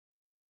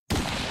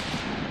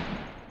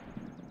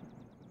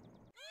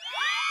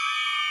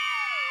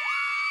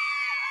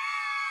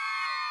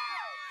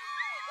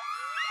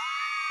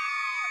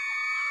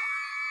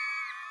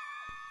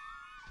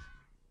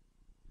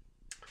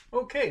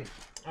Okay,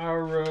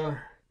 our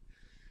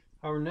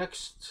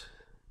next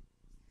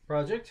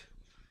project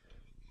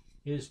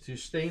is to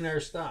stain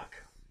our stock.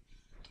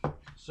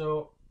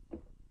 So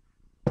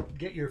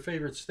get your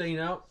favorite stain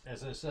out.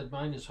 As I said,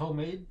 mine is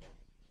homemade,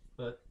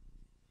 but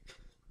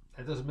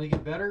that doesn't make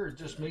it better. It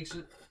just makes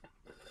it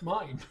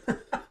mine.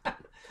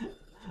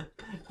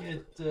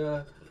 It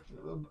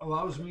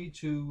allows me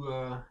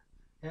to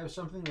have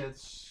something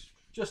that's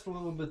just a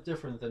little bit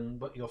different than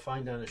what you'll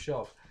find on a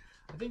shelf.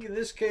 I think in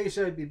this case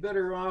I'd be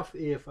better off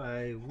if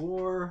I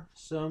wore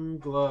some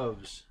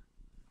gloves.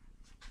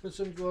 Put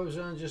some gloves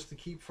on just to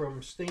keep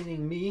from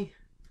staining me,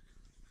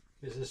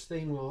 because the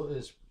stain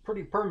is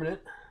pretty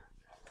permanent.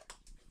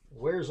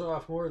 Wears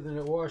off more than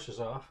it washes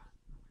off.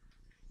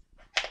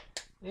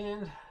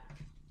 And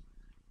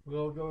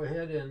we'll go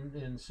ahead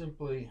and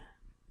simply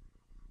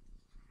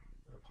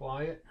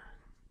apply it.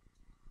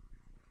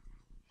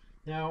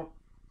 Now,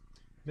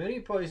 many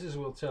places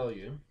will tell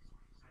you,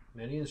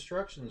 many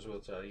instructions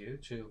will tell you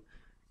to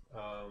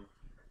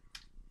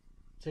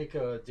take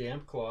a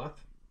damp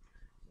cloth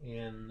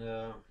and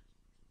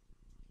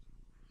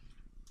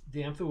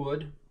damp the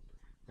wood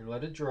and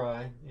let it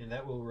dry, and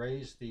that will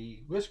raise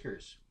the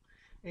whiskers.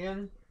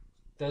 And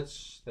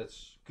that's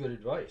good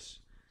advice.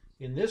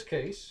 In this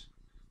case,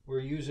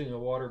 we're using a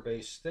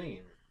water-based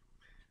stain,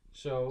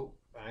 so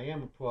I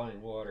am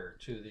applying water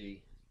to the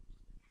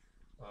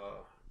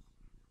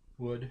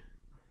wood,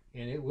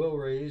 and it will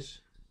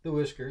raise the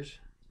whiskers,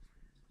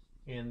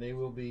 and they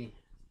will be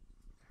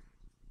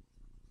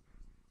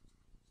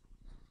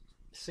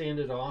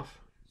sanded off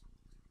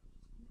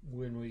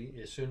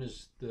as soon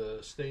as the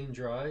stain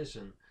dries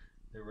and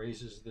it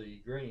raises the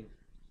grain.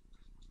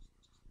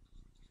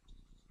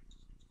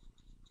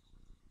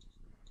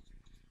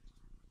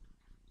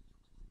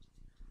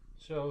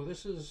 So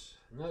this is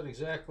not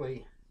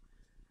exactly,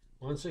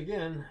 once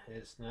again,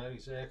 it's not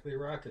exactly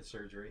rocket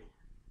surgery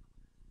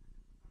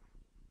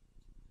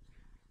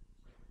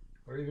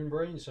or even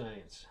brain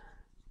science.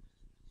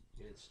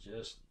 It's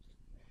just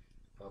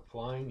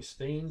applying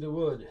stain to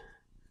wood.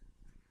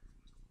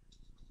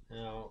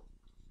 Now,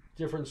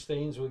 different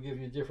stains will give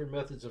you different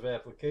methods of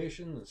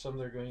application, and some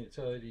they're going to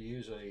tell you to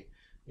use a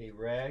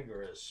rag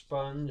or a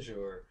sponge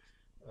or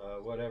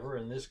whatever.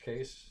 In this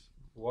case,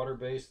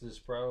 water-based is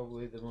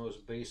probably the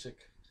most basic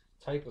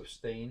type of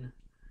stain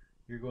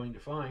you're going to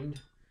find,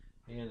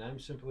 and I'm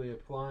simply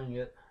applying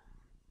it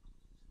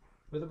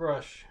with a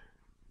brush.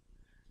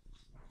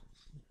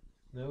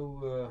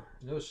 No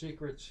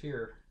secrets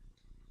here.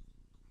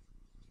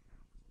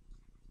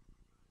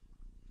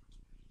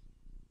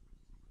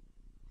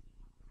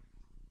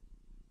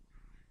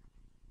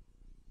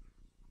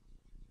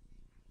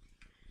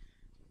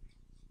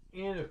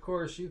 And of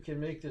course, you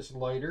can make this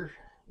lighter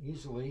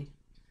easily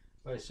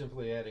by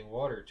simply adding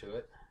water to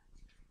it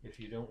if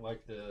you don't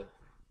like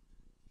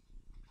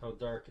how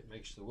dark it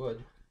makes the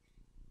wood.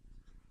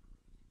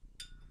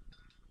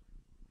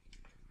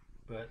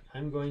 But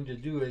I'm going to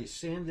do a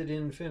sanded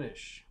in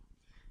finish,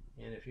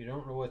 and if you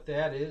don't know what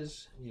that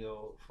is,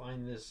 you'll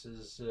find this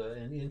is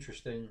an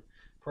interesting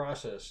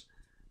process.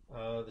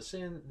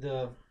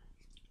 The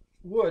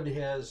wood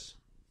has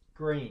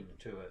grain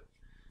to it.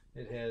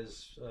 It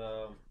has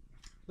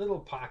little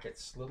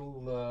pockets,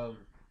 little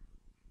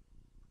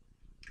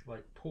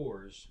like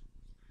pores,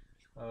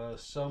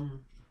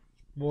 some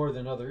more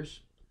than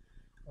others.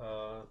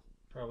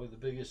 Probably the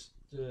biggest,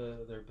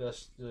 their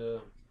best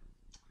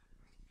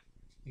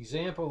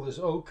example is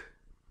oak.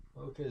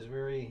 Oak has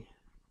very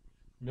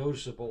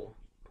noticeable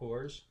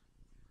pores.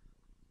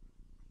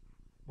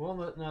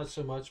 Walnut not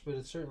so much, but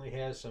it certainly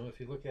has some. If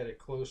you look at it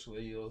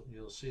closely,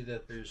 you'll see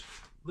that there's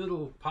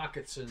little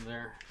pockets in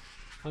there.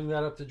 Hung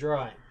that up to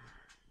dry.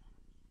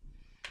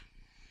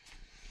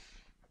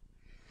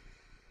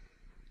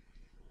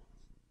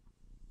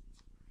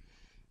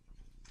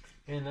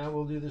 And now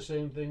we'll do the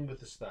same thing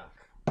with the stock.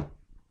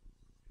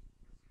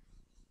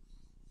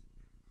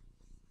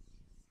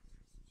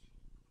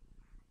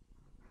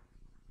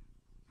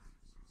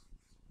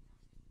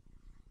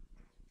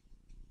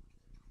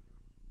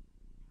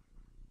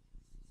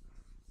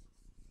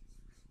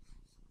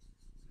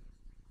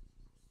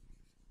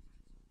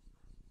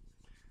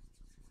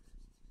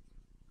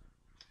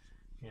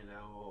 And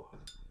I will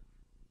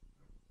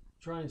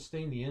try and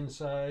stain the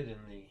inside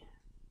and the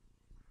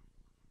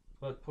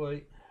butt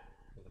plate,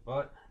 or the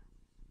butt,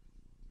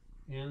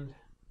 and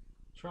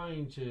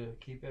trying to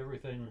keep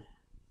everything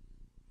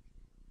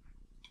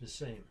the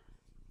same,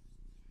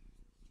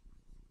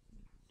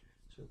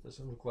 so it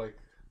doesn't look like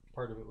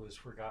part of it was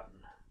forgotten.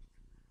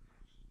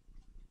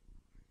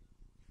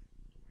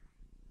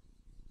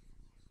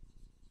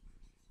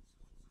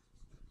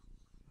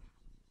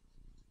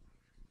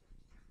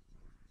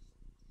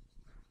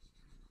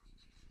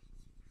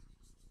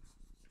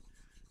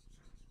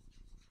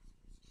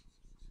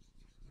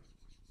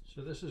 So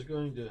this is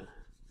going to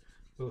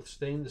both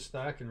stain the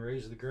stock and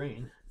raise the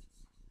grain,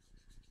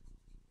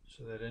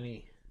 so that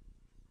any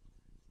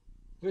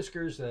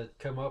whiskers that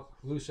come up,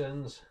 loose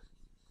ends,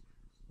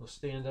 will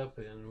stand up,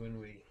 and when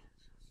we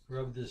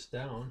rub this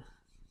down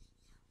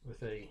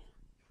with a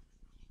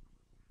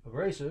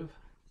abrasive.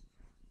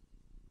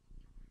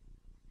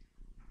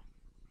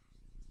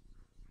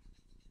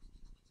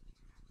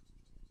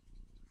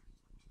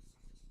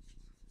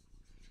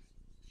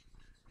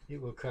 It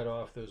will cut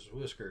off those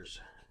whiskers.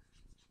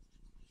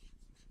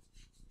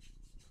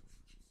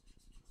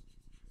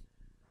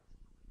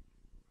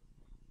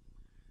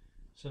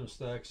 Some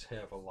stocks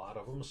have a lot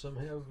of them, some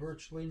have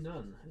virtually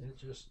none. It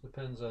just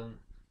depends on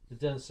the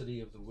density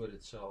of the wood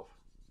itself.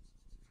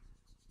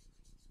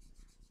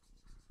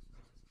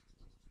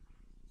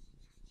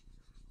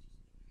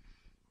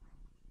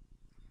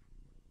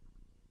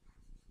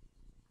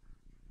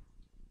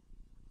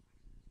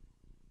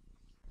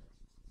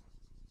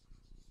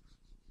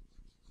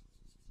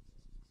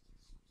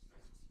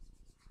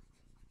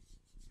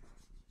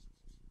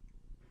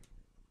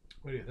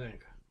 What do you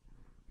think?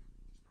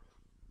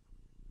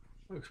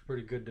 Looks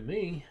pretty good to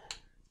me.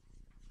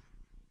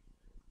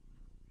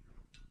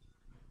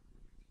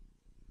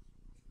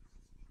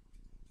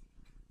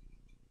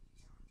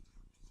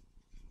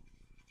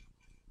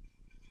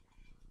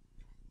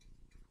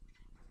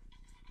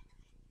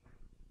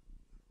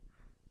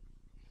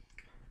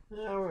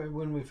 Now,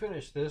 when we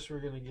finish this, we're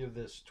going to give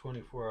this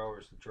 24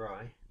 hours to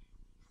dry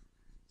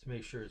to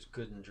make sure it's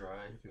good and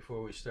dry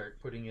before we start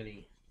putting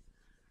any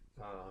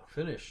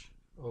finish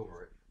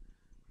over it.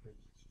 We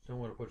don't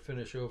want to put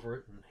finish over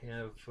it and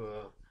have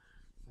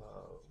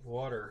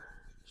water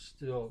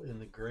still in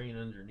the grain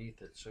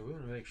underneath it. So we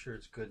want to make sure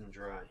it's good and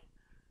dry.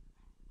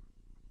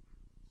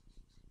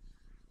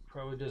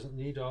 Probably doesn't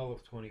need all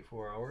of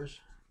 24 hours,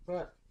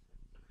 but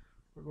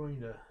we're going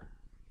to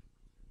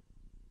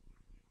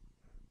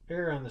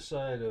err on the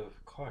side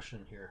of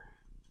caution here.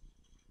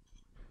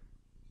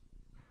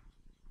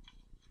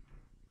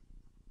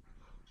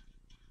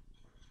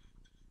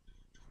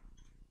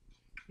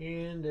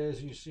 And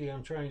as you see,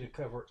 I'm trying to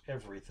cover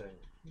everything.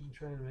 I'm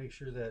trying to make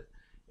sure that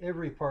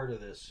every part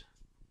of this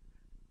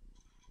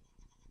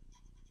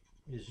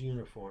is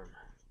uniform.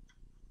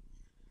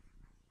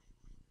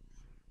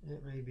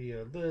 It may be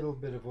a little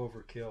bit of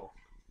overkill,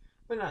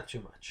 but not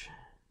too much.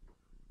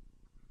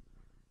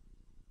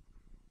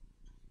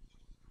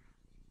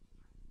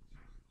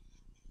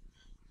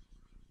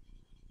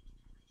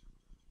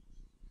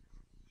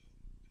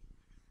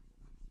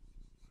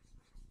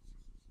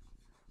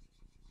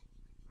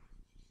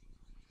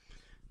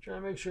 Try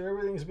to make sure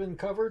everything's been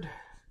covered.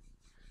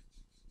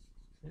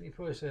 Any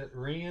place that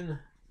ran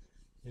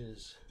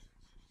is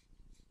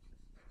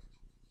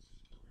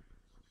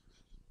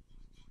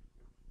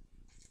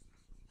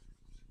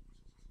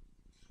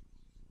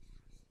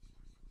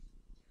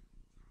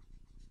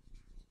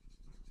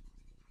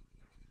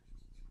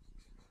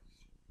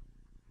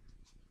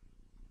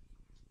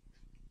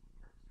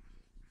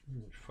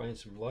find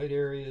some light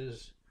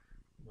areas.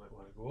 You might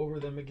want to go over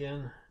them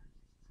again.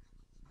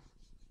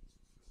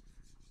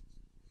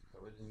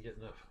 We didn't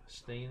get enough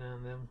stain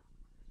on them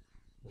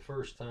the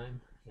first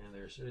time, and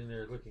they're sitting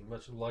there looking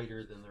much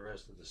lighter than the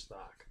rest of the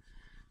stock.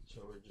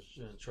 So we're just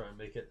going to try and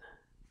make it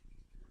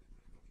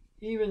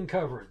even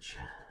coverage.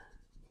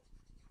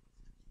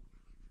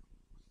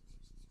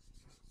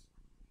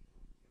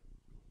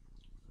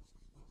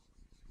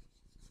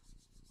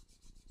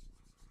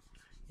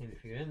 And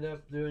if you end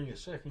up doing a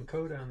second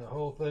coat on the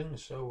whole thing,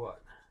 so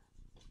what?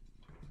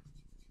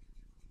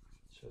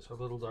 It's just a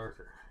little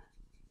darker.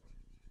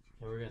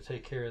 And we're going to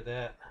take care of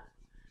that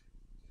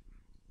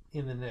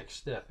in the next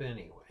step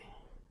anyway.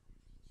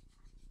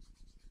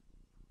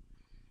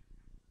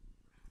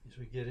 As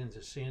we get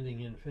into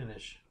sanding in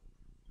finish,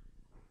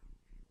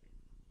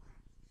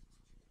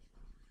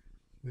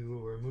 we will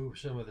remove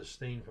some of the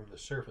stain from the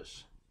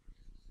surface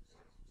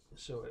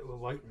so it will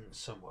lighten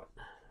somewhat.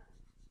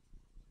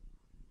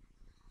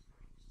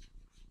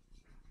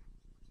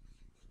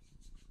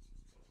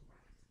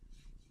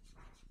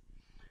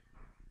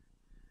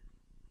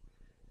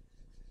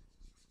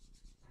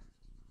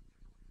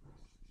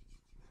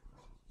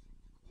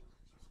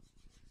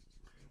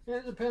 And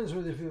it depends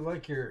whether if you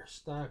like your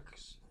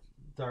stocks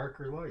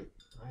dark or light.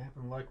 I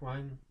happen to like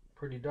mine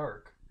pretty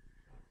dark.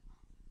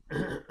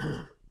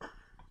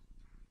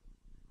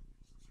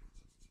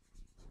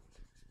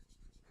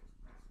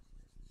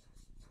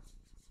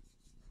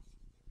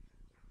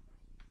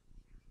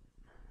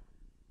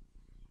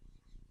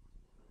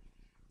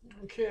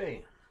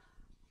 Okay,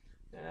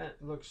 that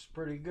looks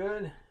pretty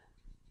good.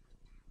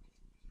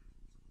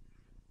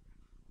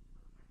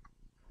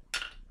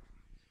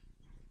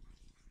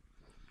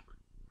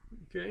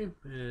 Okay,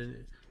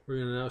 and we're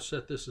going to now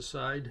set this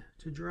aside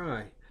to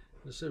dry.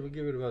 As I said, we'll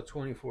give it about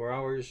 24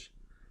 hours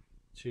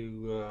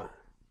to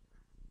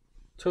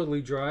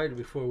totally dry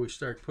before we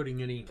start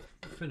putting any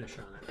finish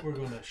on it. We're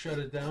going to shut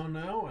it down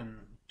now, and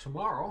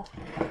tomorrow,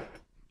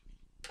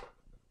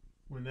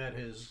 when that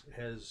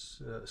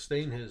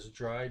stain has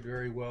dried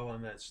very well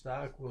on that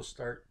stock, we'll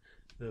start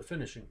the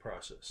finishing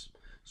process.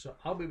 So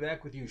I'll be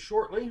back with you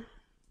shortly.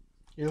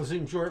 It'll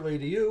seem shortly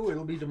to you.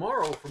 It'll be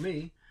tomorrow for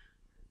me.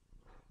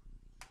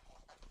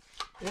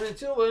 And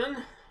until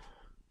then,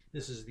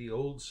 this is the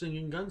old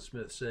singing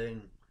gunsmith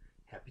saying,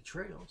 happy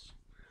trails.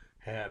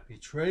 Happy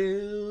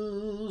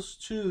trails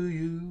to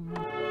you.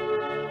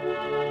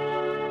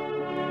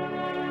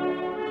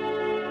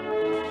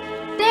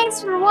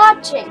 Thanks for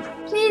watching.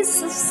 Please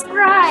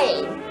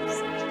subscribe.